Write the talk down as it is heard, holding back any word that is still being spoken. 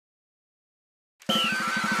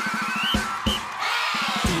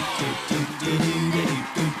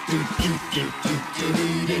We're the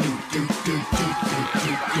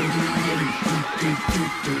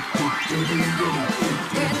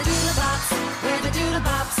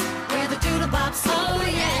Doodlebops, we're the Doodlebops, oh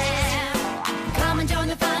yeah. Come and join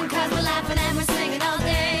the fun, cause we're laughing and we're singing all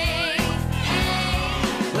day.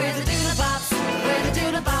 Hey, we're the Doodlebops, we're the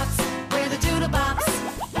Doodlebops, we're the Doodlebops.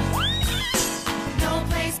 No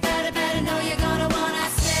place better, better know you're gonna wanna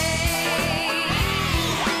stay.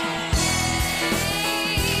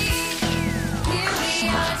 Here we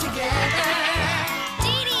are together.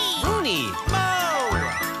 Deedee, Rooney, Moe,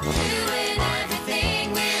 doing everything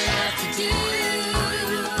we love to do.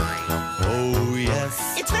 oh yes,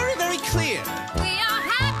 it's very, very clear. We are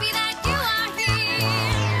happy that you are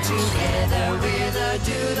here. Together we're the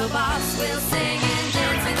Doodlebops. We'll sing and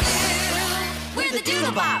dance with you. We're the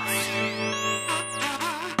Doodlebops.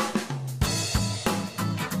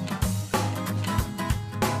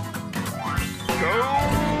 Go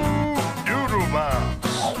Doodlebops!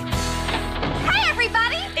 Hi,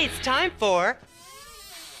 everybody! It's time for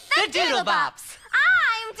The Doodlebops.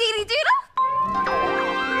 I'm Deedee Doodle.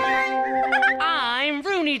 I'm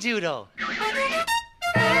Rooney Doodle.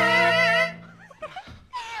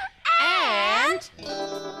 And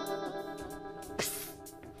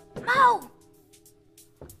Moe!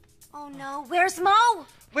 Oh no, where's Moe?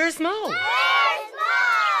 where's Moe? Where's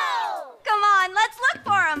Moe? Come on, let's look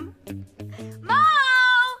for him. Moe!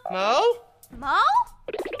 Moe? Moe?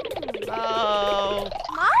 Oh.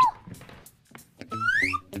 Moe?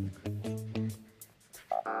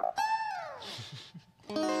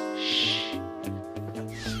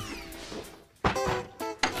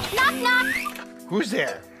 Knock, knock. Who's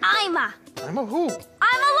there? I'm a Who?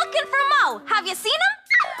 looking for Moe. Have you seen him?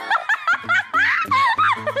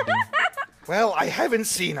 Well, I haven't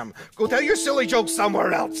seen him. Go tell your silly joke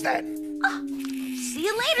somewhere else then. See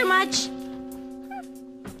you later, Mudge.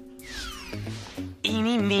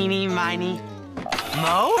 Eeny, meeny, miny.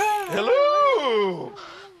 Moe? Hello!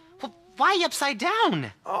 Well, why upside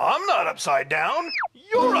down? I'm not upside down.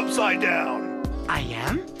 You're upside down. I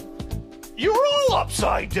am? You're all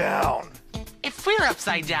upside down. If we're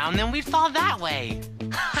upside down, then we'd fall that way.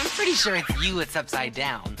 I'm pretty sure it's you that's upside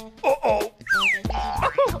down. Uh-oh.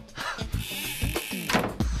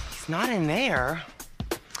 He's not in there.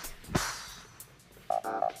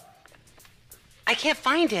 I can't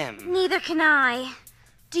find him. Neither can I.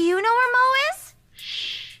 Do you know where Moe is?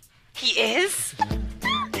 He is?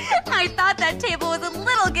 I thought that table was a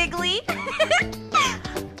little giggly.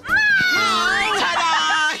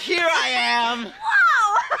 Ta-da! Here I am.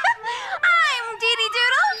 Wow! I'm Deedee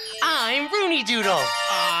Doodle. I'm Rooney Doodle.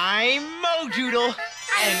 I'm Moe Doodle.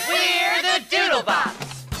 And we're the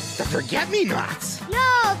Doodlebops. The forget-me-nots.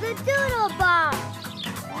 No, the Doodlebops.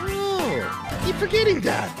 Oh, keep forgetting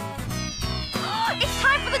that. It's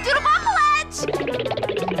time for the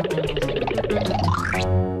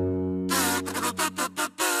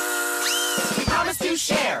We promise to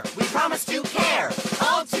share, we promise to care,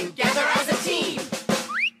 all together as a team.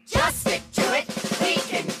 Just stick to it, we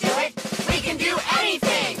can do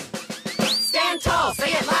anything. Stand tall,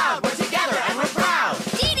 say it loud, we're together and we're proud.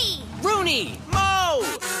 Deedee. Rooney, Moe.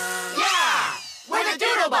 Yeah, we're the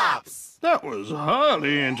Doodlebops. That was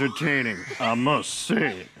highly entertaining, I must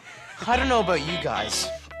say. I don't know about you guys,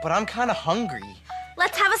 but I'm kind of hungry.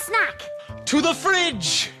 Let's have a snack. To the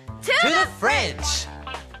fridge! To the fridge!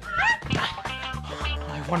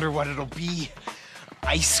 I wonder what it'll be.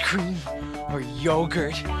 Ice cream, or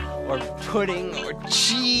yogurt, or pudding, or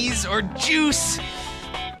cheese, or juice.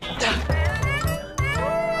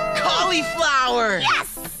 Cauliflower!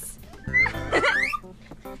 Yes!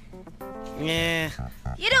 Yeah.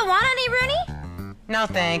 You don't want any, Rooney? No,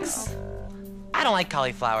 thanks. I don't like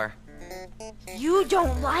cauliflower. You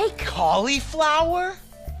don't like? Cauliflower?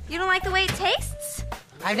 You don't like the way it tastes?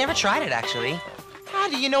 I've never tried it, actually. How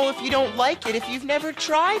do you know if you don't like it if you've never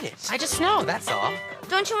tried it? I just know, that's all.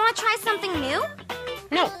 Don't you want to try something new?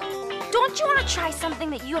 No. Don't you want to try something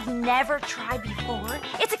that you have never tried before?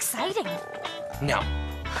 It's exciting. No.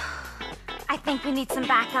 I think we need some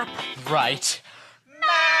backup. Right.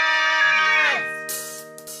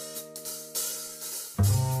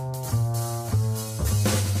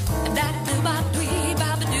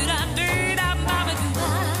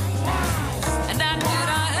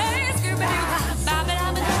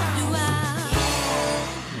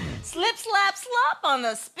 Slip, slap, slop on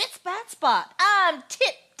the spit-spat spot. I'm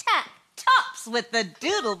tip-tap tops with the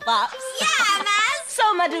Doodlebops. Yeah, Maz!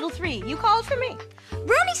 So, my Doodle 3, you called for me.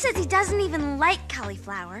 Rooney says he doesn't even like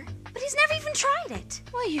cauliflower, but he's never even tried it.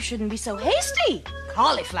 Well, you shouldn't be so hasty.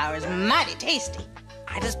 Cauliflower is mighty tasty.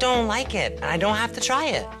 I just don't like it, and I don't have to try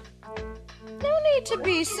it. No ready to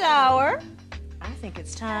be sour. I think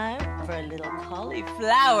it's time for a little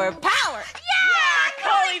cauliflower power. Yeah!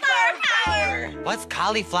 Cauliflower power! What's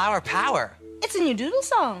cauliflower power? It's a new doodle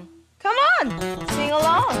song. Come on, sing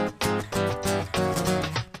along.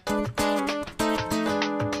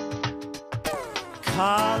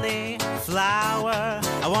 Cauliflower,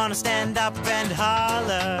 I wanna stand up and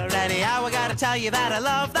holler. Anyhow, I gotta tell you that I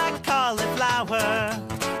love that cauliflower.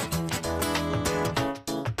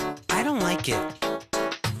 I don't like it.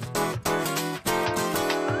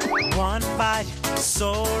 One bite,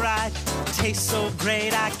 so right, tastes so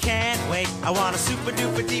great, I can't wait. I want a super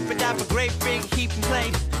duper deeper dapper great big heaping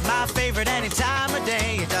plate. My favorite any time of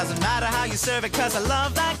day. It doesn't matter how you serve it, 'cause I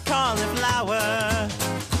love that cauliflower.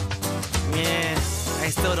 Yeah, I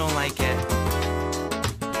still don't like it.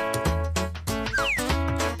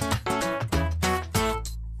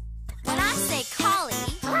 When I say collie,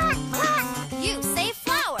 you say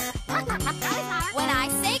flower. When I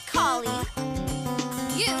say collie,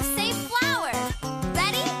 you say flower.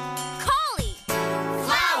 Ready? Collie.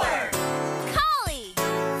 Flower. Collie.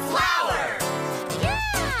 Flower.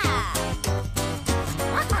 Yeah.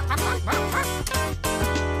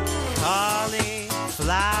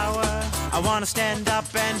 Cauliflower, I wanna stand up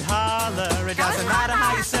and holler. It doesn't matter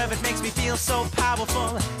how you serve it, makes me feel so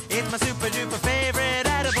powerful. It's my super duper favorite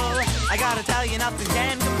edible. I gotta tell you, nothing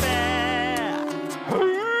can compare.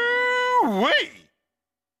 Wait!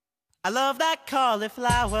 I love that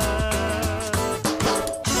cauliflower.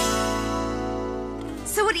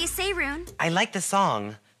 So what do you say, Roon? I like the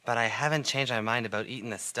song, but I haven't changed my mind about eating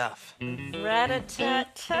this stuff.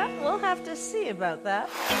 Rat-a-tat-tat. We'll have to see about that.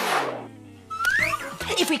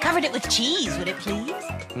 If we covered it with cheese, would it please?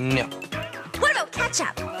 No. What about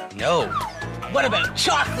ketchup? No. What about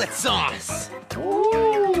chocolate sauce?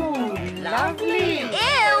 Ooh, lovely.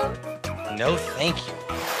 Ew! No, thank you.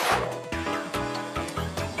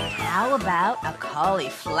 How about a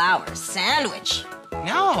cauliflower sandwich?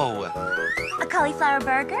 No. A cauliflower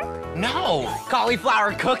burger? No.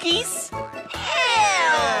 Cauliflower cookies?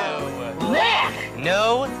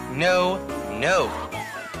 No, no, no.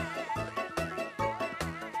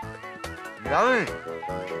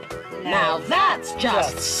 Now that's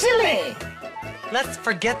just silly. Let's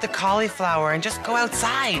forget the cauliflower and just go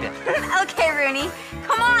outside. Okay, Rooney.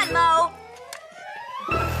 Come on, Mo.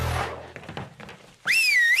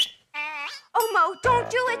 Oh, Mo, don't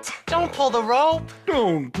do it. Don't pull the rope.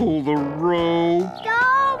 Don't pull the rope.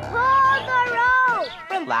 Don't pull the rope.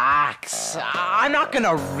 Relax. I'm not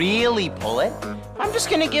gonna really pull it. I'm just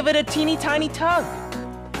gonna give it a teeny tiny tug.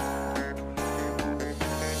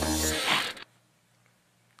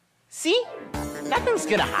 See? Nothing's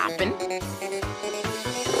gonna happen.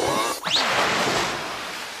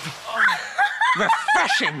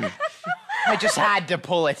 Refreshing. I just had to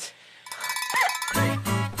pull it.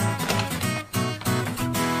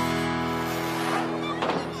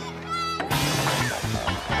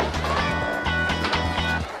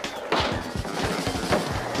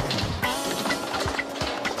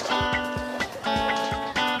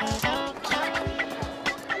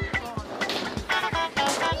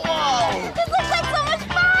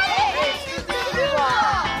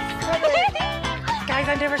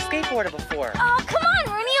 I've never skateboarded before. Oh, come on,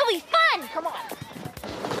 Rooney. It'll be fun. Come on.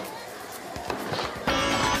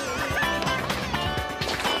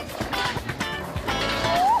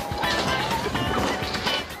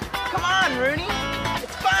 Come on, Rooney.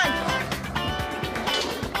 It's fun.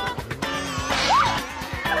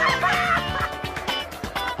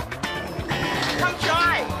 Come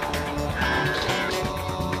try.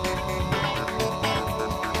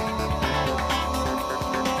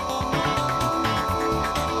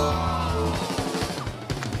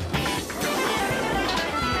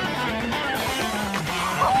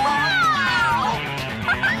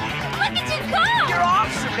 You're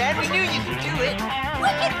awesome, man. We knew you could do it.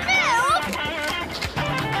 Look at Phil.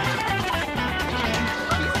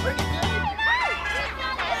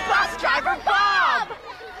 Bus driver Bob.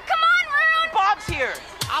 Come on, Roon. Bob's here.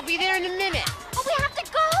 I'll be there in a minute. Oh, we have to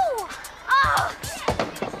go. Oh.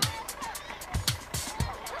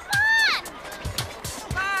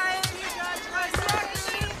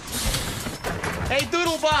 Hey,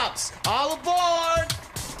 Doodlebops, all aboard!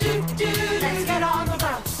 Let's get on the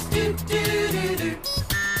bus. Let's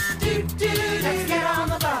get on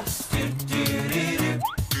the bus.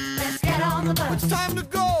 Let's get on the bus. It's time to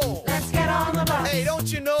go! Let's get on the bus. Hey,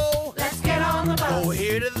 don't you know? Let's get on the bus. Go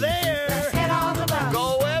here to there! Let's get on the bus.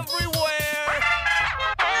 Go everywhere!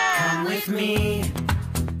 Come with me,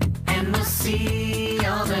 and we'll see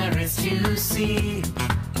all there is to see.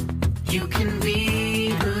 You can be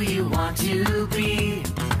who you want to be.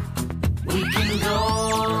 We can go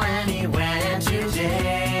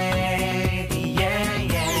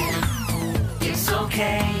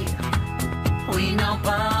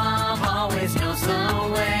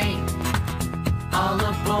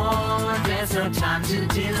no time to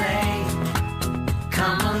delay.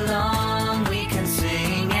 Come along, we can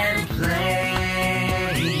sing and play.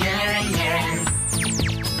 Yeah, yeah.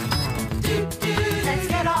 Let's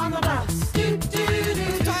get on the bus.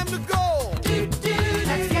 It's time to go.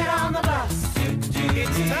 Let's get on the bus.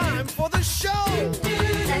 It's time for the show.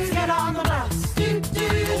 Let's get on the bus.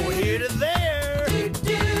 Go here to there.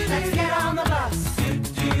 Let's get on the bus.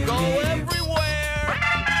 Go everywhere.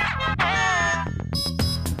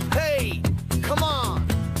 Hey, come on.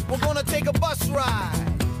 We're gonna take a bus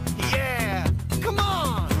ride. Yeah, come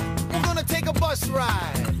on. We're gonna take a bus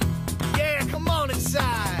ride. Yeah, come on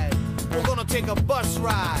inside. We're gonna take a bus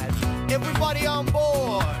ride. Everybody on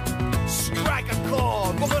board. Strike a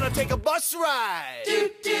chord. We're gonna take a bus ride.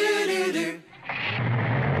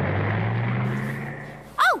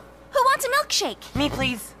 Oh, who wants a milkshake? Me,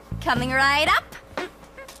 please. Coming right up.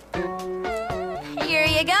 Here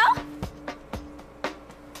you go.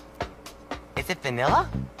 Is it vanilla?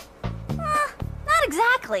 Not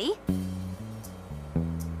exactly.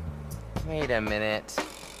 Wait a minute.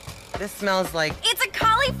 This smells like... It's a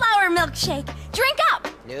cauliflower milkshake. Drink up.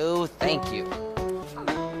 No, thank you.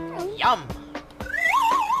 Yum!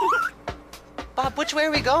 Bob, which way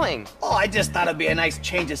are we going? Oh, I just thought it'd be a nice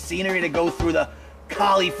change of scenery to go through the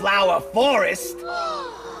cauliflower forest.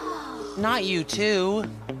 Not you too.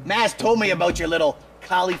 Maz told me about your little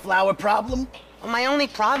cauliflower problem. Well, my only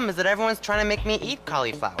problem is that everyone's trying to make me eat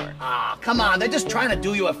cauliflower. Ah, come on, they're just trying to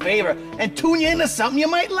do you a favor and tune you into something you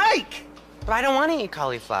might like. But I don't want to eat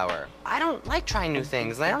cauliflower. I don't like trying new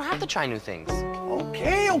things, and I don't have to try new things.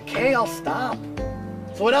 Okay, I'll stop.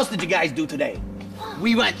 So what else did you guys do today?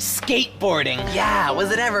 We went skateboarding. Yeah, was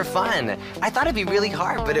it ever fun? I thought it'd be really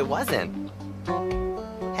hard, but it wasn't.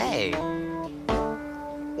 Hey.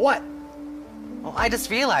 What? Well, I just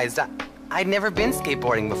realized I'd never been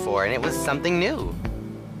skateboarding before, and it was something new.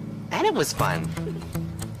 And it was fun.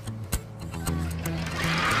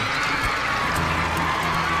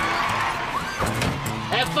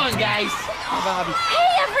 Have fun, guys. Hi, Bobby.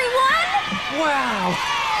 Hey, everyone. Wow.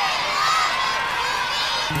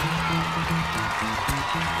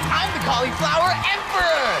 I'm the Cauliflower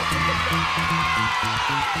Emperor!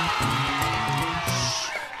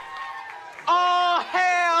 All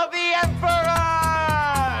hail the Emperor!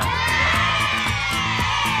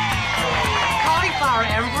 Cauliflower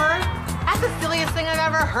Emperor? That's the silliest thing I've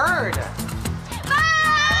ever heard.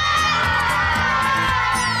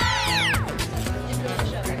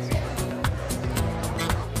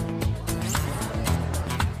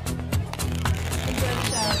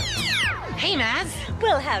 Hey, Maz.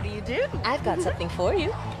 Well, how do you do? I've got something for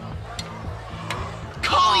you.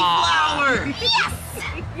 Cauliflower! Yes.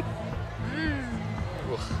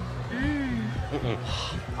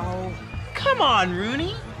 Oh, come on,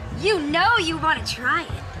 Rooney. You know you want to try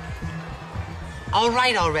it. All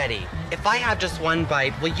right already. If I have just one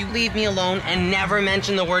bite, will you leave me alone and never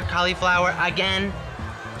mention the word cauliflower again?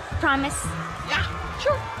 Promise. Yeah,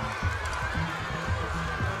 sure.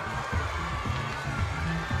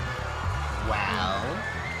 Well,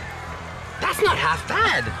 that's not half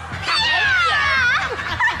bad.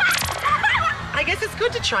 I guess it's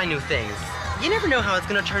good to try new things. You never know how it's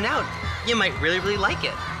gonna turn out. You might really, really like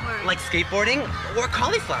it. Like skateboarding or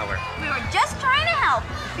cauliflower. We were just trying to help.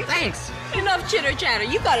 Thanks. Enough chitter chatter.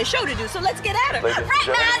 You got a show to do, so let's get at it. Ladies and Right,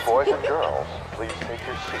 gentlemen, Matt? boys and girls, please take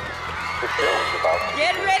your seats. The show is about to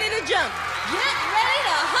Get ready to jump. Get ready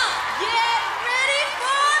to hop. Get ready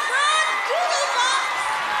for the Doodlebops.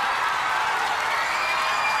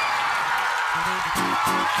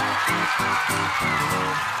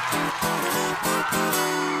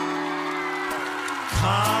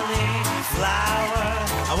 Cauliflower,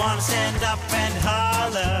 I wanna stand up and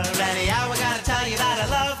holler. Anyhow, I gotta tell you that I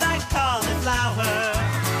love that cauliflower.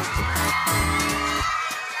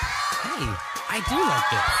 Hey, I do like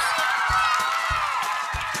this.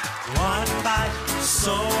 One bite,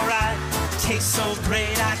 so right, tastes so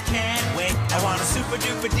great, I can't wait. I want a super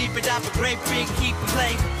duper deeper dapper, great big heap and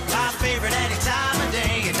plate. My favorite any time of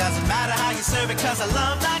day. It doesn't matter how you serve it, 'cause I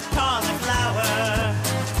love that cauliflower.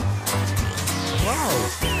 Whoa,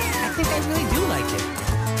 I think I really do like it.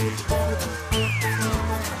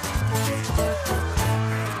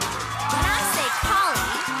 When I say collie,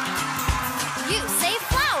 you say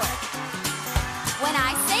flower. When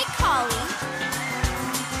I say collie,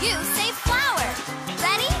 you say flower.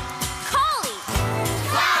 Ready? Collie.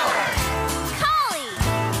 Flower. Collie.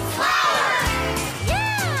 Flower.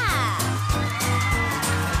 Yeah.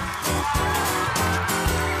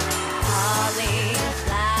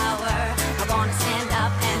 Cauliflower. I wanna stand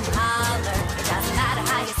up and holler. It doesn't matter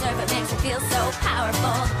how you serve it, makes me feel so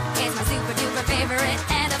powerful. It's my super duper favorite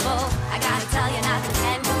edible. I gotta tell you nothing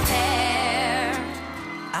can compare.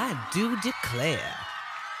 I do declare.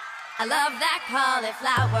 I love that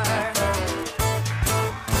cauliflower.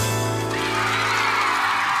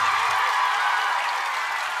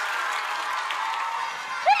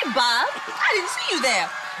 Hey, Bob. I didn't see you there.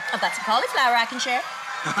 I've got some cauliflower I can share.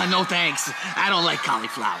 No thanks. I don't like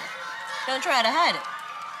cauliflower. Don't try to hide it.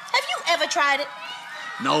 Have you ever tried it?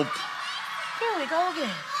 Nope. Here we go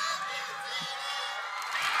again.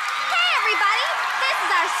 Hey, everybody! This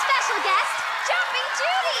is our special guest, Jumping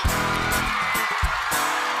Judy!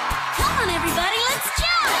 Come on, everybody, let's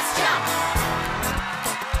jump! Let's jump!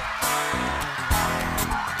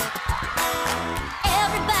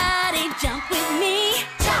 Everybody jump with me.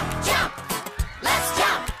 Jump, jump! Let's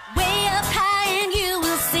jump! Way up high and you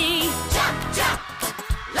will see. Jump, jump!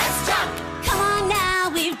 Let's jump! Come on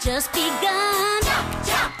now, we've just begun. Jump,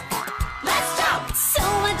 jump! Let's jump! So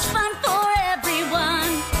much fun for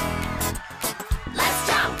everyone. Let's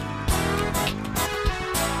jump!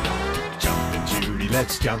 Jumpin' Judy,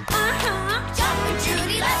 let's jump. Jumping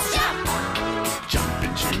Judy, let's jump!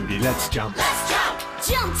 Jumpin' Judy, let's jump. Let's jump!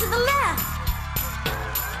 Jump to the left.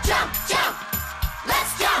 Jump, jump!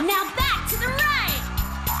 Let's jump! Now back to the right.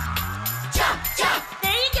 Jump, jump!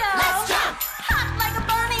 There you go. Let's jump! Hop like a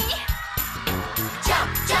bunny.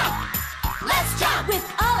 Jump, jump! Let's jump! With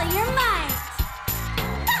all of your might.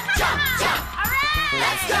 Jump, jump! All right.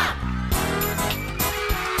 Let's jump!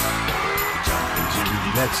 Jumpin'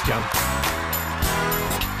 Judy, let's jump.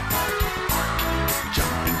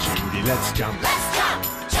 Jumpin' Judy, let's jump. Let's jump!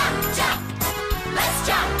 Jump, jump! Let's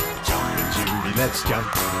jump! Jumpin' Judy, let's jump.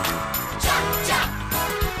 Jump, jump!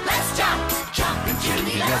 Let's jump! Jumping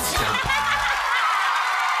Judy, let's jump!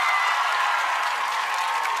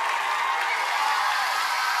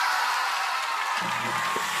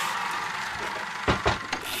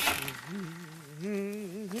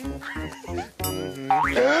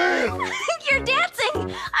 You're dancing!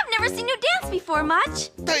 I've never seen you dance before, much.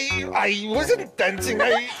 I wasn't dancing.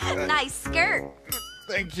 Nice skirt.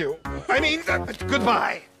 Thank you. I mean,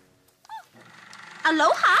 goodbye.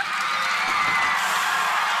 Aloha.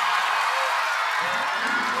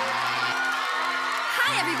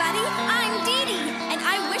 Hi, everybody. I'm Deedee, and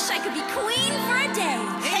I wish I could be queen for a day.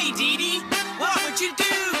 Hey, Deedee, what would you do?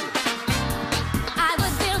 I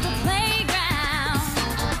would build a playground,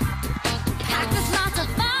 packed with lots of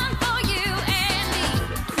fun for you and me.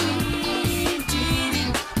 Queen Deedee.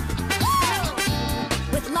 Woo!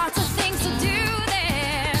 With lots of things to do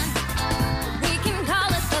there. We can call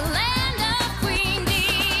it the land of Queen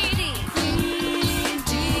Deedee. Queen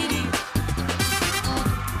Deedee.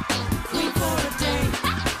 Queen for a day.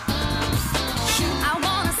 I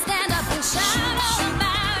wanna stand up and shout all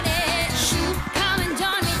about it. Come and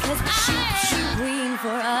join me, 'cause I am queen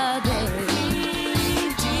for a day.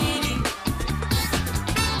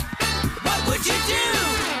 What would you do?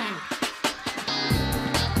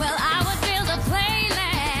 Well, I would build a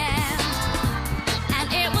playland, and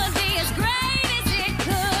it would be as great as it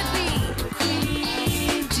could be.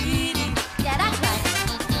 Queen Deedee. Yeah, that's right.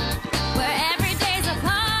 Where every day's a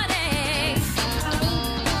party,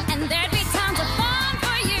 and there'd be tons of fun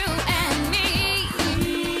for you and me.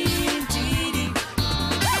 Queen Deedee.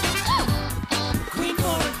 Queen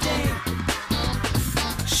for a day.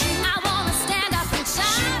 I wanna stand up and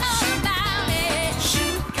shout all about it.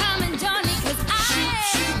 Come and join me, 'cause I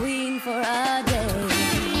am queen for a day.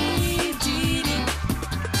 Queen Deedee.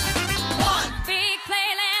 Big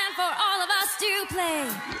playland for all of us to play.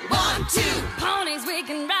 1, 2, Ponies we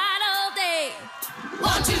can ride all day.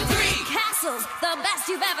 1, 2, 3. Castles, the best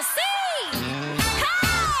you've ever seen.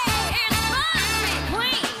 Hey, it's fun to be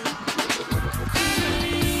queen.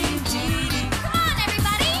 Queen Deedee. Come on,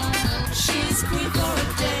 everybody. She's queen for a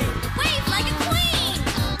day. Wave like a queen.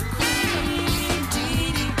 Queen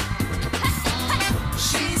Deedee.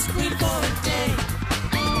 She's queen for a day.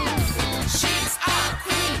 She's our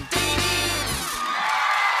Queen Deedee.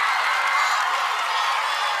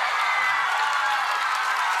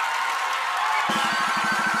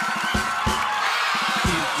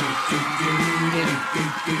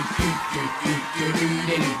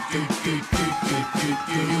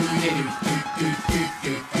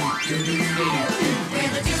 We're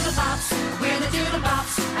the Doodlebops, we're the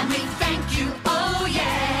Doodlebops, and we thank you, oh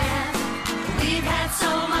yeah. We've had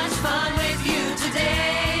so much fun with you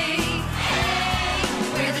today. Hey,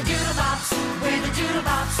 we're the Doodlebops, we're the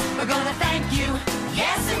Doodlebops, we're gonna thank you,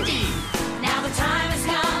 yes indeed. Now the time has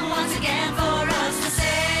come once again for us to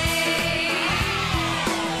say,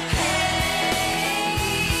 hey,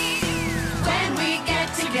 when we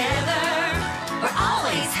get together, we're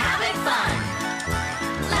always having fun.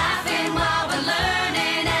 Laughing while we're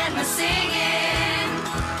learning and we're singing.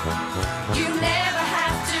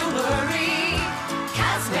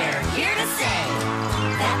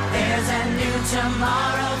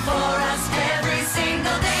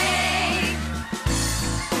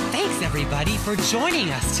 everybody for joining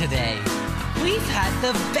us today. We've had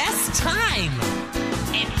the best time.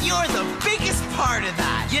 And you're the biggest part of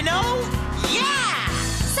that, you know? Yeah!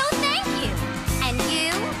 So thank you. And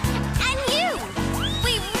you. And you.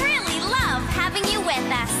 We really love having you with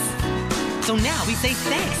us. So now we say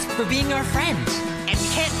thanks for being our friend. And we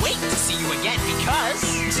can't wait to see you again because...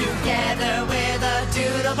 Together we're the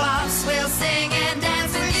Doodlebops. We'll sing and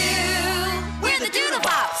dance with you. We're the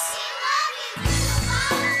Doodlebops.